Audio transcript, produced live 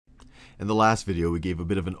In the last video, we gave a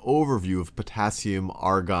bit of an overview of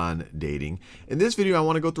potassium-argon dating. In this video, I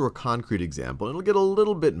want to go through a concrete example. It'll get a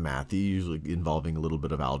little bit mathy, usually involving a little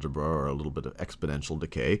bit of algebra or a little bit of exponential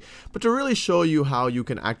decay, but to really show you how you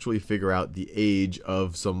can actually figure out the age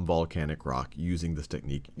of some volcanic rock using this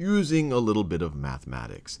technique, using a little bit of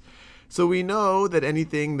mathematics. So we know that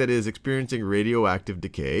anything that is experiencing radioactive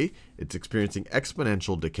decay, it's experiencing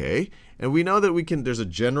exponential decay. And we know that there's a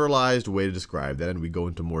generalized way to describe that, and we go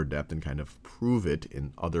into more depth and kind of prove it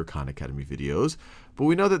in other Khan Academy videos. But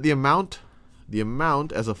we know that the amount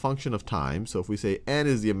as a function of time, so if we say n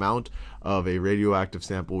is the amount of a radioactive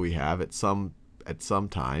sample we have at some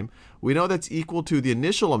time, we know that's equal to the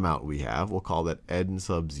initial amount we have, we'll call that n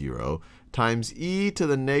sub 0, times e to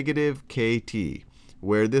the negative kt,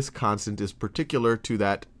 where this constant is particular to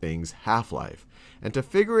that thing's half-life. And to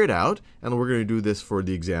figure it out, and we're going to do this for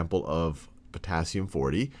the example of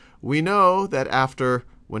potassium-40, we know that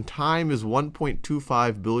when time is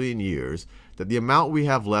 1.25 billion years, that the amount we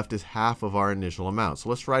have left is half of our initial amount. So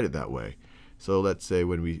let's write it that way. So let's say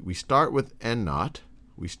when we start with n naught,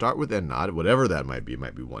 whatever that might be. It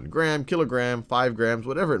might be 1 gram, kilogram, 5 grams,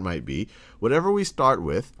 whatever it might be. Whatever we start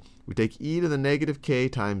with, we take e to the negative k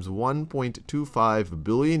times 1.25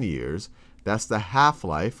 billion years. That's the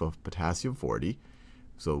half-life of potassium-40.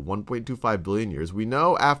 So 1.25 billion years. We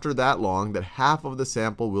know after that long that half of the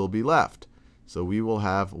sample will be left. So we will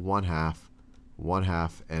have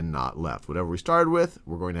 1/2 n naught left. Whatever we started with,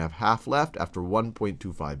 we're going to have half left after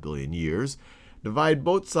 1.25 billion years. Divide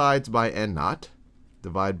both sides by n naught.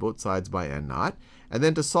 And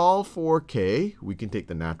then to solve for k, we can take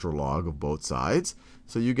the natural log of both sides.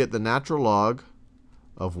 So you get the natural log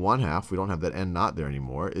of 1/2, we don't have that n naught there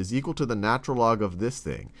anymore, is equal to the natural log of this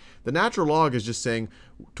thing. The natural log is just saying,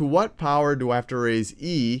 to what power do I have to raise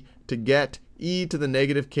e to get e to the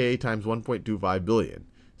negative k times 1.25 billion?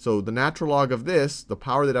 So the natural log of this, the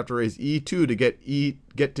power that I have to raise e to get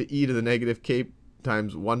to e to the negative k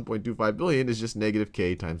times 1.25 billion is just negative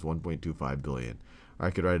k times 1.25 billion. Or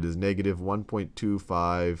I could write it as negative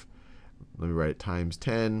 1.25, let me write it, times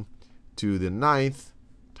 10 to the 9th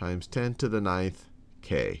times 10 to the 9th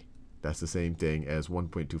k. That's the same thing as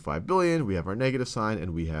 1.25 billion. We have our negative sign,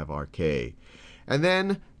 and we have our k. And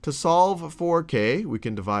then to solve for k, we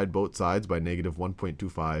can divide both sides by negative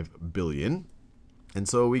 1.25 billion. And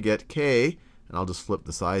so we get k, and I'll just flip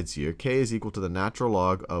the sides here. K is equal to the natural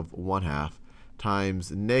log of 1/2 times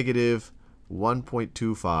negative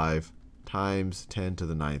 1.25 times 10 to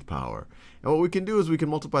the 9th power. And what we can do is we can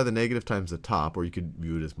multiply the negative times the top, or you could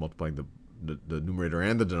view it as multiplying the numerator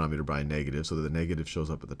and the denominator by a negative, so that the negative shows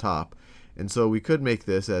up at the top. And so we could make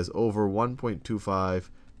this as over 1.25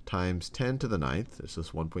 times 10 to the 9th. It's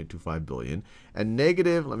just 1.25 billion. And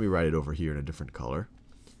negative, let me write it over here in a different color.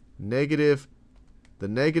 The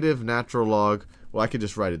negative natural log, well, I could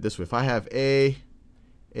just write it this way. If I have a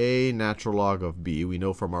natural log of b, we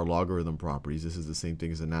know from our logarithm properties, this is the same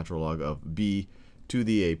thing as the natural log of b to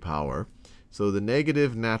the a power. So the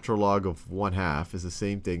negative natural log of 1/2 is the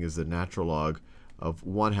same thing as the natural log of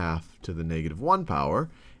 1/2 to the negative 1 power.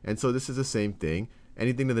 And so this is the same thing.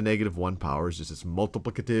 Anything to the negative 1 power is just its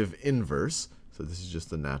multiplicative inverse. So this is just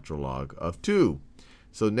the natural log of 2.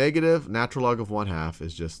 So negative natural log of 1/2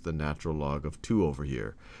 is just the natural log of 2 over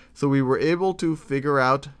here. So we were able to figure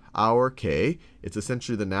out our k. It's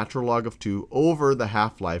essentially the natural log of 2 over the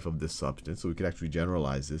half-life of this substance. So we could actually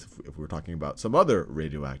generalize this if we're talking about some other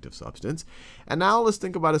radioactive substance. And now let's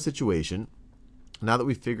think about a situation, now that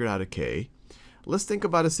we've figured out a k, let's think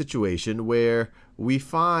about a situation where we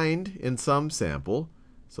find in some sample,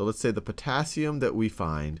 so let's say the potassium that we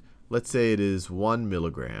find, let's say it is 1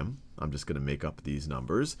 milligram. I'm just going to make up these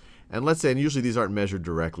numbers. And let's say, and usually these aren't measured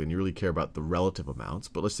directly, and you really care about the relative amounts,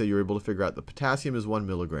 but let's say you're able to figure out the potassium is 1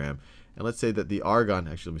 milligram. And let's say that the argon,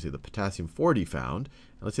 actually let me say the potassium-40 found,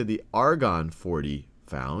 and let's say the argon-40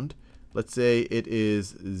 found, let's say it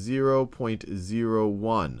is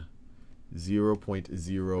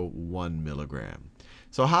 0.01 milligram.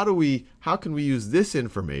 So how can we use this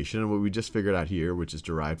information, and what we just figured out here, which is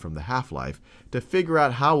derived from the half-life, to figure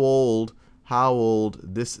out how old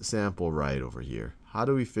this sample right over here? How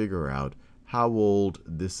do we figure out how old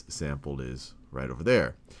this sample is right over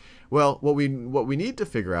there? Well, what we need to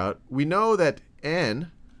figure out, we know that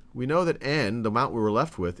n, the amount we were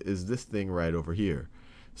left with, is this thing right over here.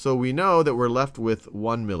 So we know that we're left with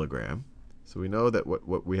 1 milligram. So we know that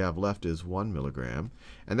what we have left is 1 milligram.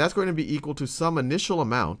 And that's going to be equal to some initial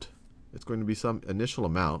amount. It's going to be some initial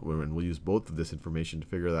amount, and we'll use both of this information to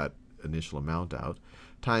figure that initial amount out,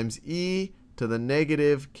 times e to the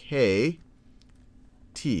negative k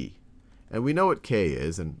t. And we know what K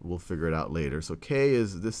is, and we'll figure it out later. So K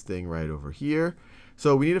is this thing right over here.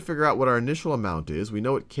 So we need to figure out what our initial amount is. We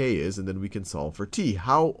know what K is, and then we can solve for T.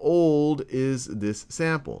 How old is this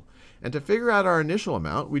sample? And to figure out our initial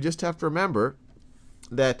amount, we just have to remember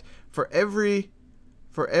that for every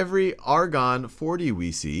argon 40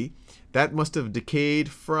 we see, that must have decayed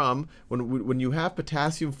from, when you have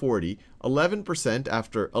potassium 40, 11%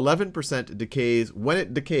 after 11% decays, when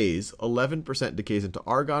it decays, 11% decays into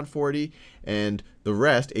argon 40, and the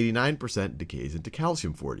rest, 89%, decays into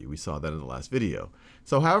calcium 40. We saw that in the last video.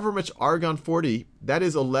 So however much argon 40, that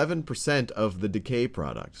is 11% of the decay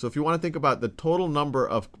product. So if you want to think about the total number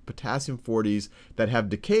of potassium 40s that have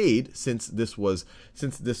decayed since this was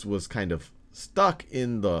kind of stuck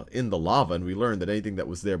in the lava, and we learned that anything that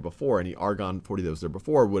was there before, any argon 40 that was there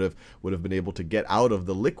before, would have been able to get out of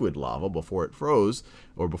the liquid lava before it froze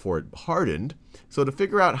or before it hardened. So to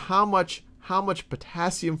figure out how much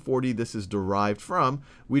potassium 40 this is derived from,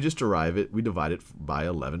 we just divide it by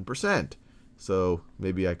 11%. So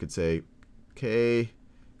maybe I could say K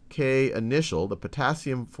initial, the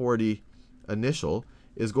potassium 40 initial,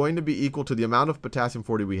 is going to be equal to the amount of potassium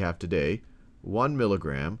 40 we have today, 1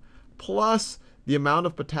 milligram, plus the amount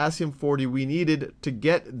of potassium 40 we needed to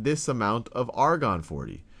get this amount of argon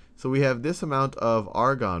 40. So we have this amount of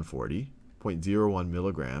argon 40, 0.01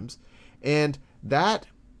 milligrams, and that,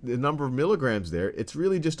 the number of milligrams there, it's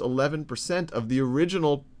really just 11% of the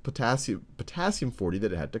original potassium 40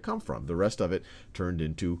 that it had to come from. The rest of it turned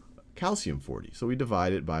into calcium 40. So we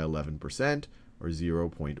divide it by 11%, or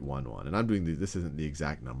 0.11. And I'm doing this isn't the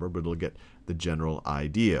exact number, but it'll get the general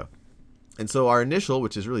idea. And so our initial,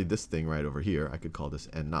 which is really this thing right over here, I could call this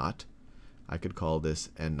N naught. I could call this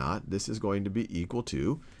N naught. This is going to be equal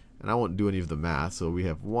to, and I won't do any of the math, so we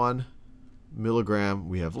have 1 milligram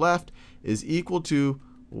we have left is equal to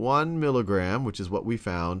 1 milligram, which is what we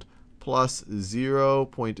found, plus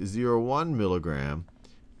 0.01 milligram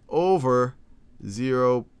over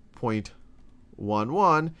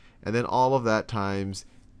 0.11, and then all of that times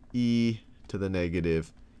e to the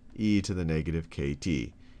negative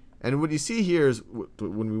kt. And what you see here is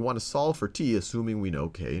when we want to solve for t, assuming we know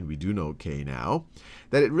k, and we do know k now,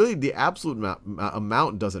 that it really, the absolute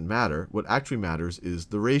amount doesn't matter. What actually matters is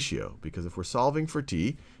the ratio. Because if we're solving for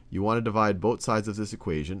t, you want to divide both sides of this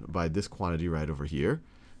equation by this quantity right over here.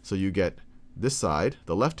 So you get this side,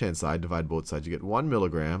 the left-hand side, divide both sides. You get 1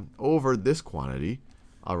 milligram over this quantity.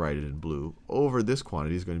 I'll write it in blue. Over this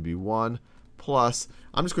quantity is going to be 1 plus,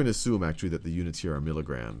 I'm just going to assume actually that the units here are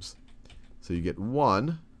milligrams. So you get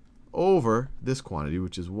 1 over this quantity,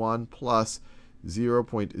 which is 1 plus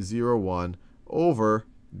 0.01 over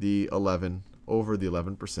the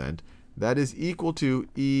 11%. That is equal to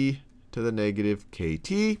e to the negative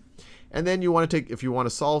kt. And then you want to take, if you want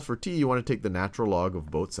to solve for t, you want to take the natural log of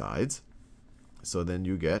both sides. So then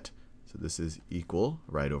you get, so this is equal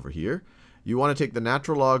right over here. You want to take the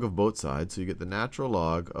natural log of both sides. So you get the natural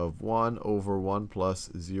log of 1 over 1 plus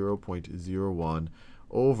 0.01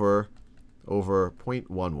 over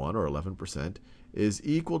 0.11, or 11%, is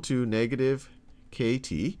equal to negative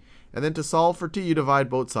kt. And then to solve for t, you divide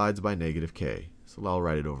both sides by negative k. So I'll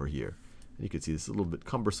write it over here. And you can see this is a little bit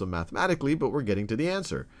cumbersome mathematically, but we're getting to the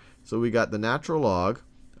answer. So we got the natural log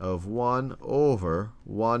of 1 over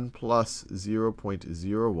 1 plus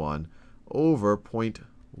 0.01 over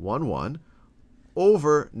 0.11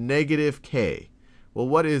 over negative k. Well,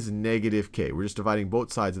 what is negative k? We're just dividing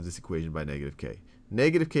both sides of this equation by negative k.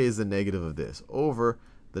 Negative k is the negative of this, over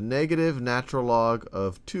the negative natural log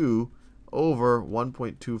of 2 over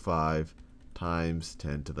 1.25 times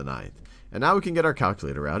 10 to the 9th. And now we can get our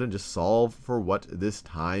calculator out and just solve for what this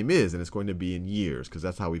time is. And it's going to be in years, because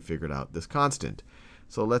that's how we figured out this constant.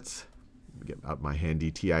 So let's get out my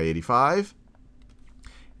handy TI-85.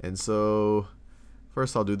 And so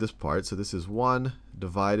first I'll do this part. So this is 1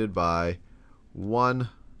 divided by 1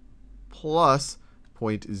 plus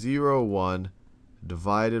 0.01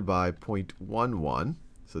 divided by 0.11.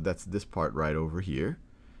 So that's this part right over here.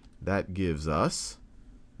 That gives us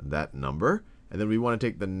that number. And then we want to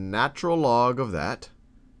take the natural log of that.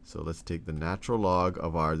 So let's take the natural log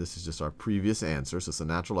of our, this is just our previous answer. So it's the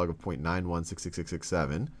natural log of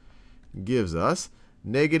 0.916667 gives us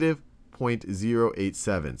negative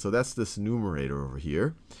 0.087. So that's this numerator over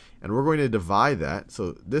here. And we're going to divide that.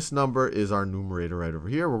 So this number is our numerator right over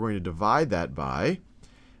here. We're going to divide that by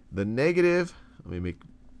the negative,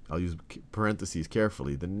 I'll use parentheses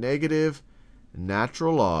carefully, the negative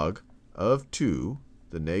natural log of 2,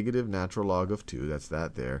 the negative natural log of 2, that's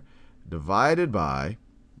that there, divided by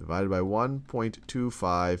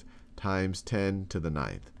 1.25 times 10 to the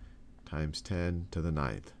 9th, times 10 to the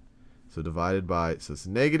 9th. So divided by, so it's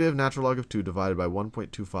negative natural log of 2 divided by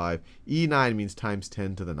 1.25. E9 means times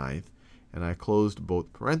 10 to the 9th. And I closed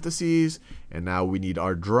both parentheses. And now we need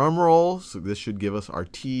our drum roll. So this should give us our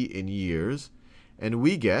t in years. And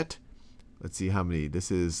we get, let's see how many.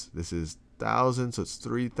 This is 1,000, so it's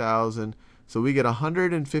 3,000. So we get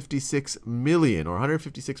 156 million, or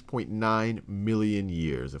 156.9 million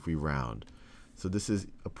years if we round. So this is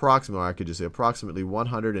approximately, or I could just say approximately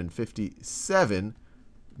 157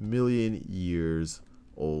 million years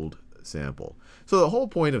old sample. So the whole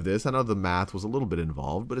point of this, I know the math was a little bit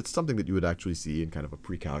involved, but it's something that you would actually see in kind of a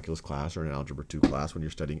pre-calculus class or an algebra 2 class when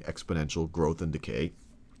you're studying exponential growth and decay.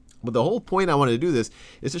 But the whole point I wanted to do this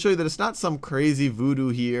is to show you that it's not some crazy voodoo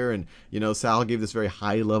here, and Sal gave this very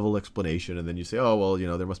high-level explanation, and then you say, oh, well,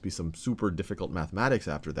 there must be some super difficult mathematics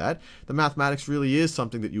after that. The mathematics really is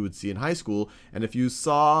something that you would see in high school, and if you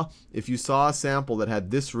saw a sample that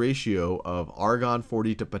had this ratio of argon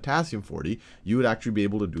 40 to potassium 40, you would actually be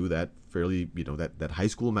able to do that fairly, that high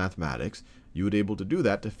school mathematics. You would be able to do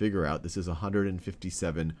that to figure out this is a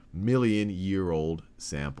 157 million year old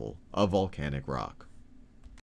sample of volcanic rock.